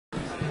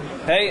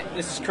Hey,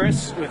 this is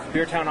Chris with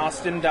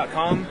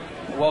BeerTownAustin.com.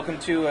 Welcome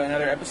to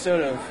another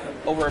episode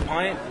of Over a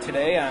Pint.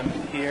 Today I'm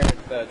here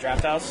at the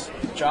Draught House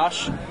with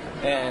Josh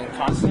and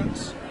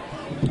Constance.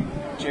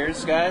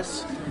 Cheers,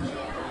 guys.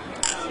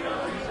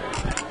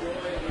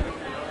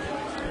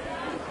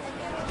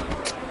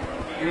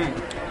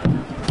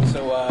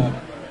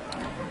 So,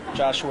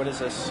 Josh, what is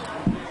this?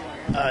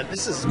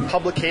 This is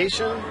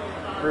Publication,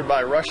 brewed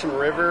by Russian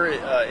River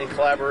in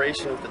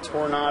collaboration with the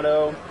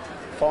Tornado,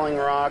 Falling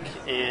Rock,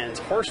 and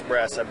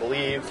Horsebrass, I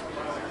believe.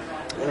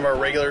 One of our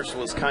regulars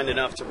was kind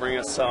enough to bring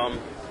us some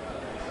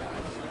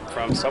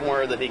from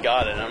somewhere that he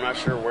got it. I'm not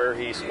sure where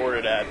he scored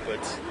it at,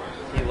 but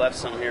he left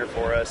some here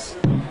for us,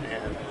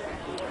 and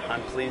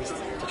I'm pleased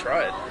to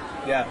try it.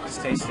 Yeah, it's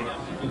tasty.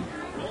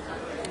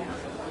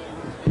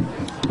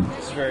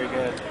 It's very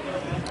good.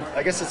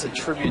 I guess it's a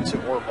tribute to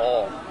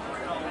Orval.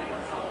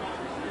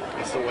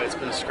 That's the way it's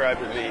been described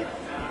to me.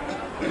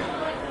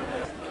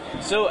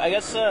 So, I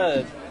guess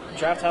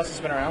Draught House has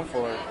been around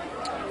for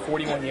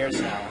 41 years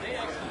now.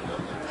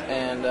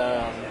 And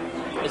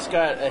it's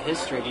got a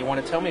history. Do you want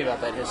to tell me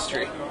about that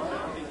history?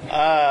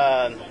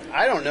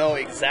 I don't know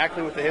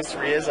exactly what the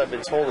history is. I've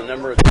been told a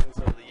number of things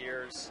over the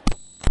years.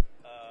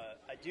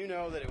 I do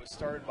know that it was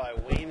started by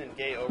Wayne and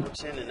Gay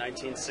Overton in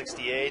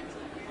 1968.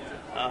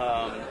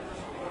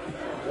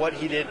 What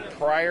he did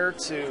prior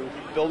to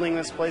building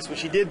this place,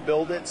 which he did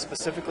build it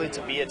specifically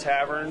to be a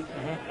tavern.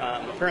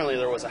 Apparently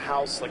there was a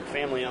house, like a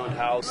family-owned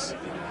house,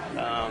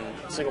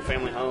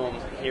 single-family home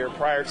here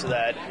prior to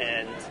that,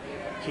 and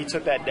he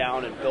took that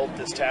down and built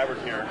this tavern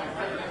here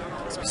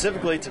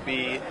specifically to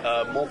be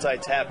a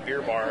multi-tap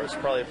beer bar. It was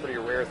probably a pretty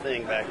rare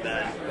thing back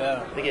then.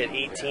 Yeah. I think it had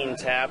 18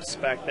 taps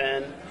back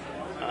then.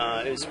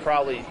 It was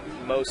probably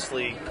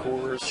mostly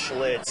Coors,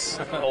 Schlitz,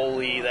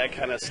 Ole, that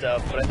kind of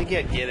stuff. But I think he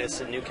had Guinness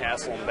and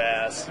Newcastle and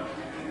Bass.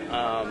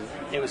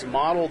 It was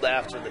modeled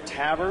after the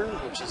Tavern,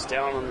 which is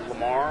down on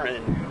Lamar.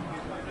 And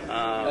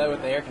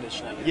with the air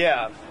conditioning.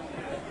 Yeah.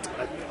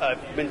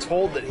 I've been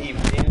told that he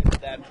managed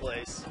that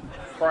place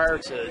prior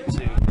to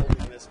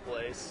building this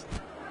place,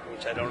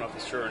 which I don't know if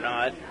it's true or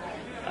not.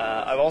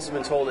 I've also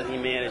been told that he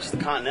managed the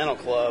Continental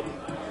Club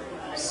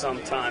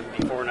sometime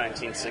before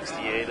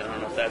 1968. I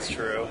don't know if that's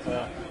true.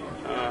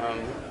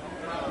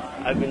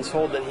 I've been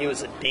told that he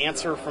was a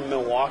dancer from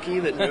Milwaukee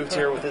that moved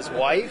here with his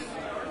wife.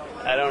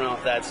 I don't know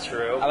if that's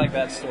true. I like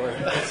that story.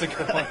 That's a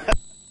good one.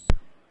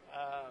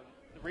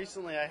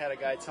 Recently I had a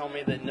guy tell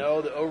me that no,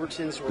 the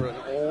Overtons were an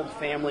old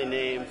family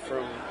name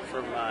from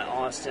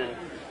Austin,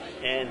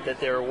 and that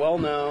they were well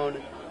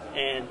known,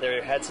 and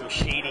they had some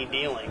shady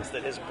dealings,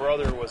 that his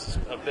brother was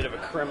a bit of a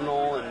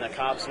criminal and the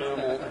cops knew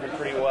him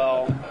pretty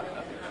well.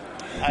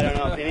 I don't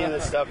know if any of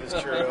this stuff is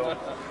true.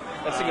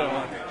 That's a good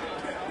one.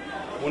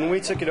 When we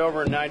took it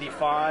over in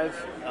 95,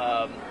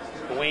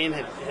 Wayne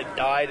had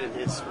died and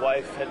his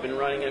wife had been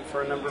running it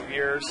for a number of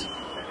years,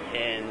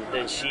 and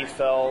then she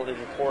fell in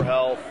poor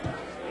health,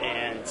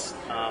 and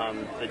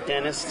the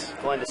dentist,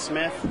 Glenda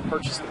Smith,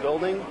 purchased the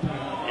building,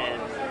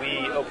 and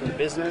we opened a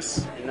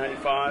business in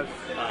 95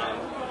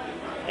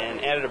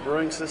 and added a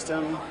brewing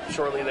system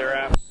shortly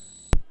thereafter.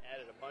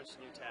 Added a bunch of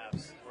new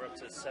taps. We're up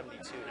to 72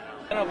 now.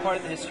 I know part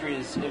of the history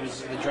is it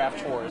was the Draught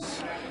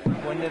Horse.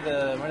 When did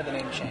the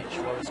name change?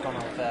 What was going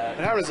on with that?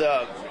 That was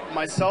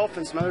myself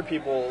and some other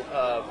people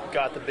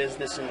got the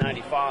business in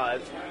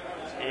 95,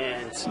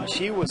 and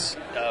she was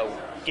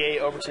Gay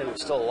Overton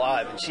was still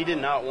alive, and she did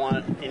not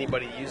want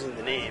anybody using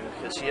the name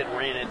because she had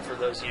ran it for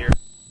those years,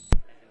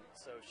 and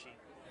so she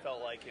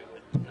felt like it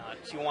would not.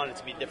 She wanted it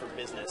to be a different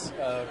business.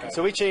 Okay.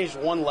 So we changed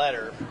one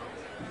letter.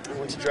 We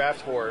went to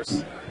Draught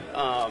Horse.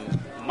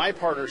 My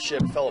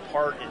partnership fell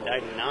apart in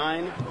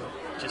 99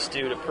 just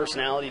due to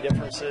personality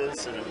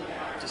differences and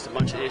just a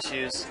bunch of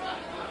issues.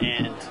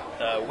 And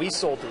we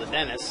sold to the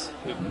dentist,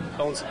 who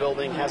owns the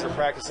building, has her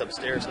practice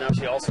upstairs. Now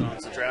she also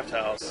owns the Draught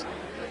House.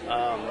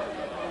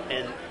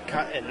 And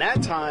in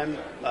that time,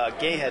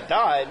 Gay had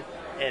died,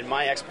 and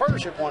my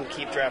ex-partnership wanted to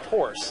keep Draught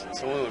Horse.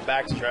 So we went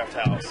back to Draught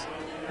House.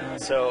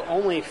 So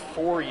only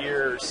 4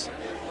 years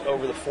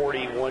over the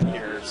 41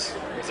 years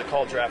was it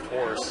called Draught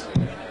Horse.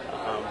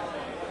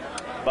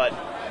 But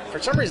for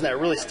some reason that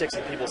really sticks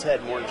in people's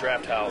head more than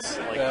Draught House.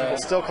 Like people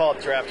still call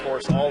it Draught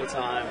Horse all the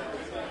time.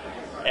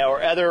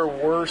 Or other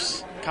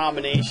worse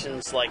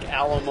combinations like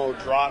Alamo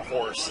Draught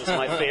Horse is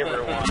my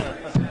favorite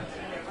one.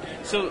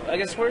 So I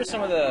guess what are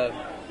some of the,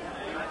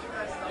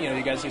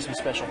 you guys do some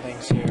special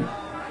things here.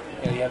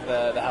 You have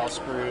the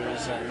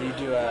housebrews, and you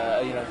do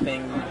a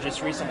thing you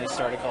just recently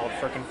started called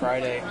Frickin'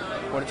 Friday.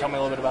 Want to tell me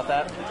a little bit about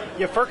that?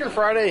 Yeah, Frickin'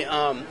 Friday.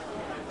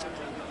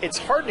 It's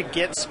hard to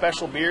get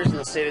special beers in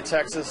the state of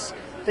Texas.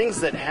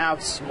 Things that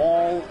have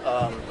small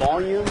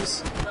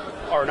volumes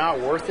are not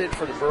worth it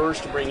for the brewers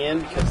to bring in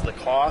because of the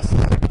cost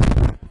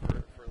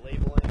for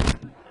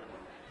labeling.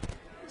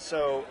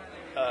 So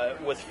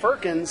with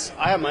Firkins,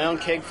 I have my own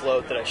keg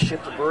float that I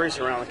ship to breweries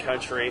around the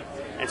country,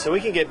 and so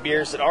we can get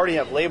beers that already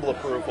have label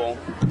approval.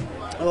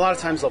 A lot of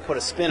times they'll put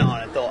a spin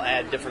on it. They'll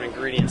add different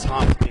ingredients,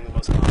 hops being the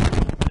most common.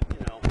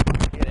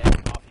 Get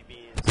egg, coffee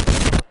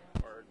beans,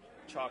 or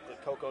chocolate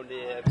cocoa cocoa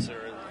nibs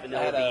or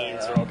vanilla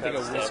beans or all I think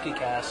kinds a of whiskey stuff.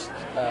 cask,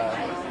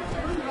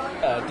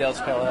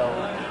 Dale's Pale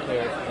Ale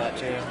clear from that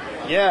too.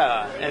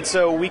 Yeah, and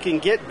so we can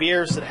get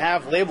beers that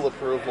have label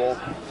approval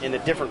in the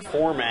different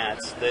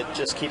formats that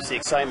just keeps the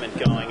excitement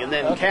going. And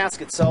then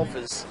cask itself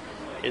it's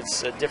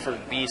a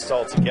different beast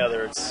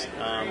altogether. It's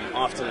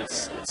often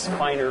it's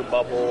finer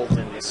bubbled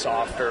and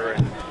softer,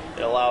 and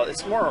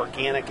it's more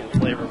organic in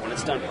flavor when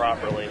it's done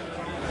properly.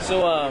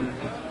 So,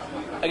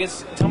 I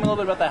guess tell me a little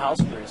bit about the house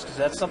brews, because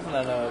that's something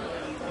that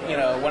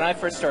when I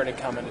first started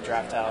coming to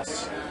Draught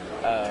House,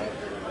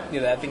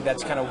 I think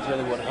that's kind of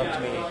really what hooked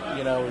me.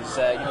 Is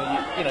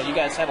that you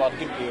guys had a lot of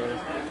good beer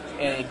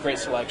and a great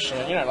selection.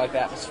 I like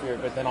the atmosphere,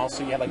 but then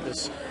also you had like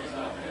this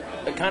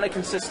kind of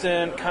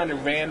consistent, kind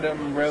of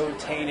random,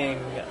 rotating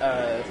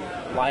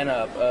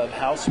lineup of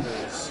house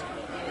brews,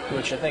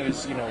 which I think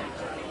is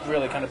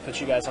really kind of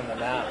put you guys on the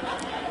map.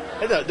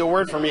 The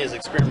word for me is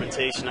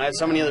experimentation. I have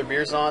so many other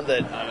beers on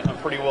that I'm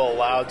pretty well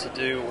allowed to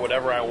do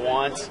whatever I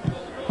want.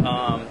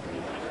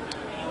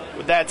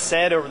 With that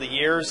said, over the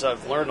years,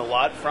 I've learned a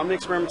lot from the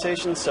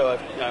experimentation, so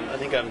I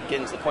think I'm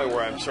getting to the point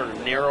where I'm sort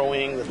of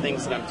narrowing the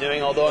things that I'm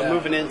doing, although I'm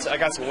moving into, I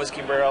got some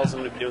whiskey barrels,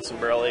 I'm going to be doing some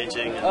barrel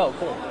aging. And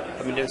cool.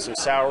 I've been doing some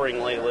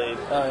souring lately.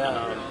 Oh,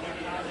 yeah.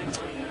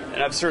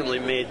 And I've certainly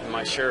made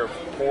my share of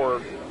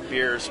poor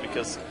beers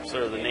because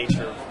sort of the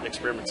nature of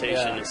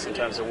experimentation is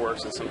sometimes it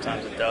works and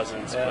sometimes it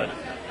doesn't. But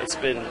it's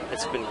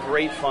been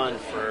great fun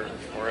for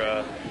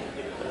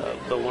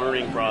the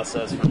learning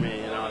process for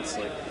me. It's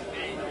like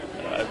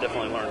I've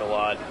definitely learned a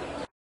lot.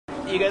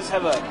 You guys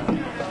have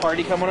a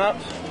party coming up?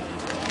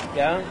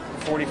 Yeah,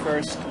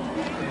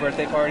 41st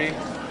birthday party.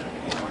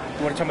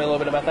 You want to tell me a little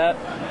bit about that?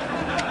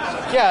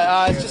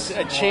 Yeah, it's just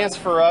a chance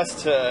for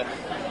us to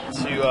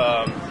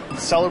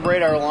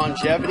celebrate our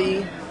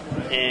longevity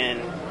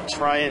and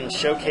try and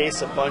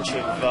showcase a bunch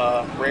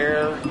of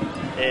rare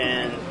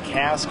and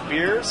cask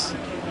beers.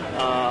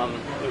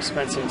 We've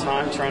spent some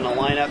time trying to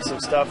line up some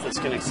stuff that's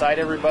going to excite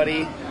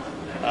everybody.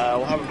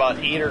 We'll have about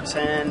 8 or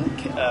 10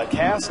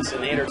 casks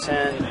and 8 or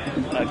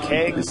 10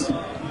 kegs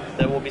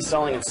that we'll be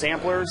selling in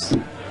samplers,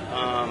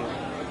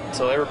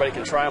 so everybody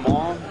can try them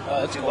all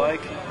if you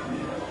like.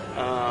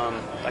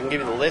 I can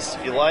give you the list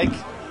if you like,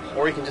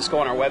 or you can just go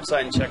on our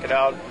website and check it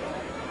out.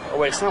 Or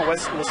wait, it's not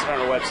listed on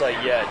our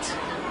website yet.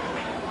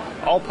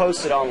 I'll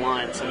post it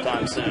online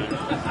sometime soon.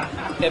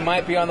 It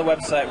might be on the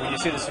website when you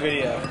see this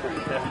video.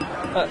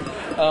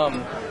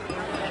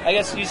 I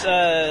guess you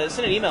sent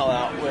an email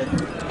out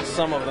with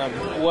some of them.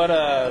 What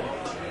are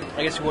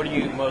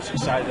you most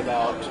excited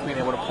about being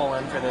able to pull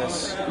in for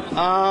this?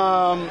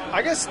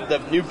 I guess the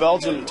New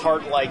Belgium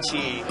tart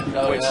lychee,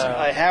 which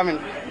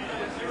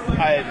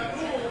I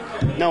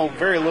know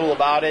very little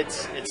about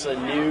it. It's a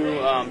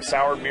new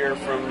sour beer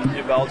from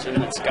New Belgium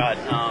that's got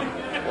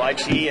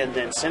lychee and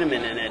then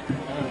cinnamon in it,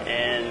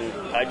 and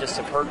I just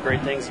have heard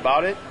great things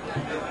about it.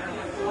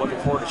 Looking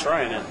forward to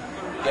trying it.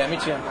 Yeah, me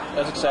too. I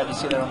was excited to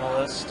see that on the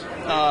list.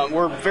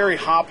 We're very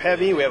hop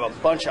heavy. We have a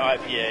bunch of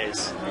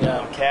IPAs,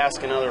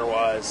 cask and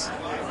otherwise.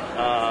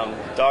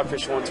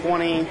 Dogfish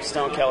 120,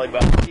 Stone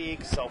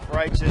Cali-belgique,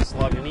 Self-Righteous,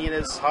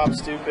 Lagunitas, Hop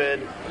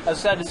Stupid. I was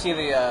sad to see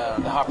the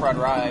Hop Rod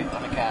Rye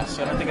on the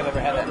cask. I don't think I've ever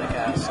had that in the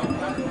cask.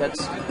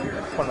 That's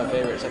one of my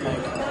favorites, I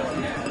think.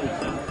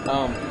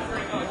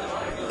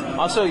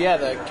 Also,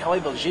 the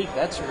cali-belgique,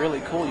 that's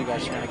really cool you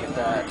guys are going to get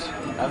that.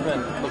 I've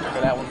been looking for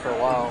that one for a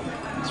while.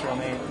 It's real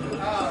neat.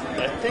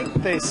 I think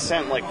they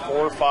sent like 4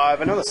 or 5.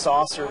 I know the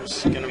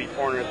Saucer's going to be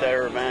pouring it at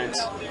their event.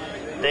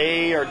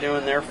 They are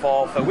doing their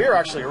fall. But we were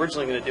actually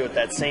originally going to do it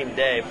that same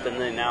day, but then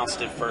they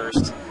announced it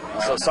first.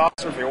 So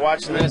Saucer, if you're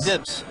watching this,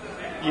 dips.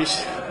 You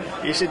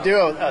should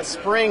do a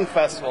spring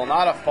festival,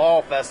 not a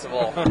fall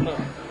festival.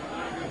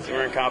 So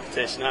we're in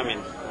competition. I mean,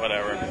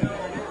 whatever.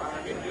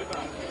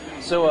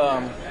 So,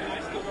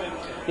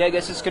 I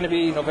guess it's going to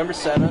be November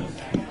 7th,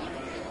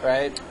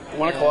 right?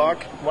 1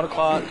 o'clock. 1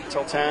 o'clock.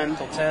 Till 10.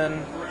 Till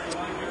 10.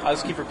 I'll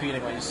just keep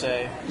repeating what you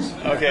say.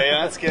 Okay,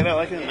 that's good. I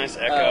like it. Nice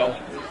echo.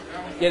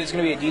 There's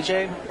going to be a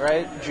DJ,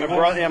 right?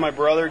 My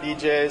brother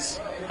DJs. It's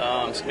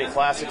going to be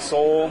classic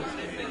soul.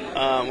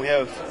 We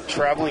have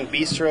Traveling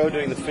Bistro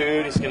doing the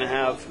food. He's going to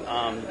have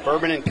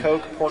bourbon and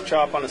Coke pork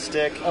chop on a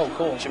stick. Oh,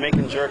 cool.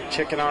 Jamaican jerk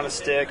chicken on a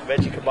stick.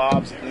 Veggie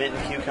kebabs with mint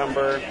and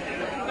cucumber.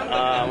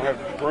 We have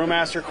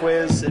Brewmaster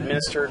quiz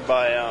administered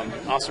by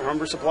Austin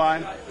Humber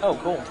Supply. Oh,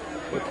 cool.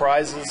 With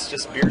prizes,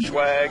 just beer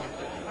swag,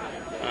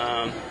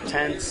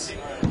 tents.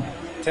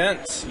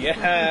 Tents,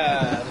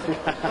 yeah.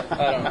 I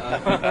don't know.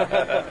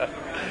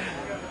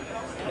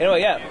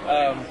 Anyway,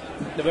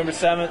 November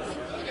 7th.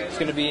 It's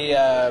going to be,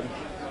 I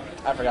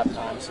forgot the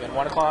time. It's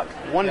 1 o'clock?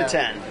 1 to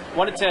 10.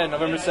 1 to 10,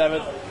 November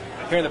 7th.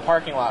 Here in the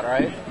parking lot,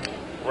 right?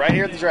 Right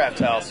here at the Draught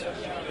House.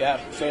 Yeah,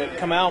 so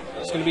come out.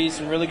 It's going to be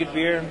some really good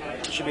beer.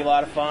 It should be a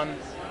lot of fun.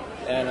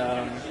 And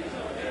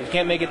if you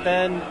can't make it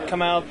then,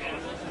 come out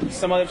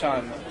some other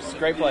time. It's a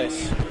great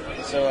place.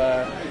 So,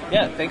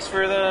 thanks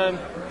for the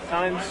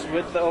times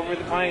with Over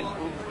the Pint. All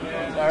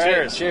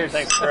right. Cheers.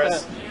 Thanks,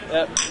 Chris.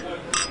 Yep.